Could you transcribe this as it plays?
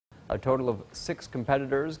A total of 6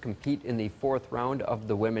 competitors compete in the 4th round of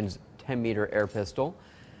the women's 10-meter air pistol.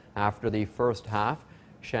 After the first half,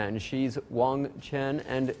 Shanxi's Wang Chen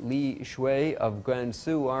and Li Shui of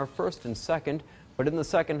Guangzhou are first and second, but in the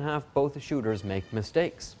second half, both shooters make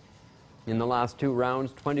mistakes. In the last 2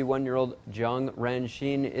 rounds, 21-year-old Jiang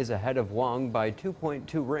Ranxin is ahead of Wang by 2.2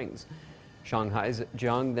 rings. Shanghai's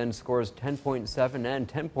Jiang then scores 10.7 and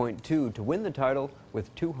 10.2 to win the title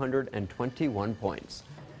with 221 points.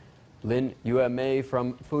 Lin Yuemei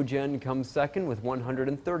from Fujian comes second with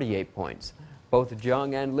 138 points. Both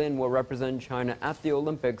Jiang and Lin will represent China at the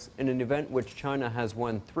Olympics in an event which China has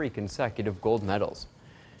won 3 consecutive gold medals.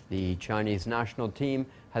 The Chinese national team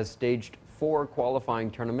has staged 4 qualifying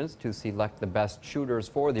tournaments to select the best shooters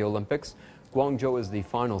for the Olympics. Guangzhou is the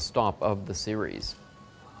final stop of the series.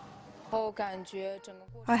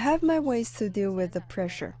 I have my ways to deal with the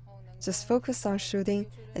pressure. Just focus on shooting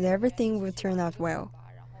and everything will turn out well.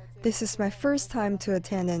 This is my first time to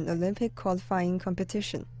attend an Olympic qualifying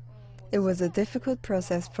competition. It was a difficult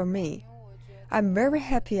process for me. I'm very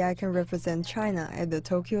happy I can represent China at the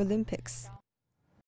Tokyo Olympics.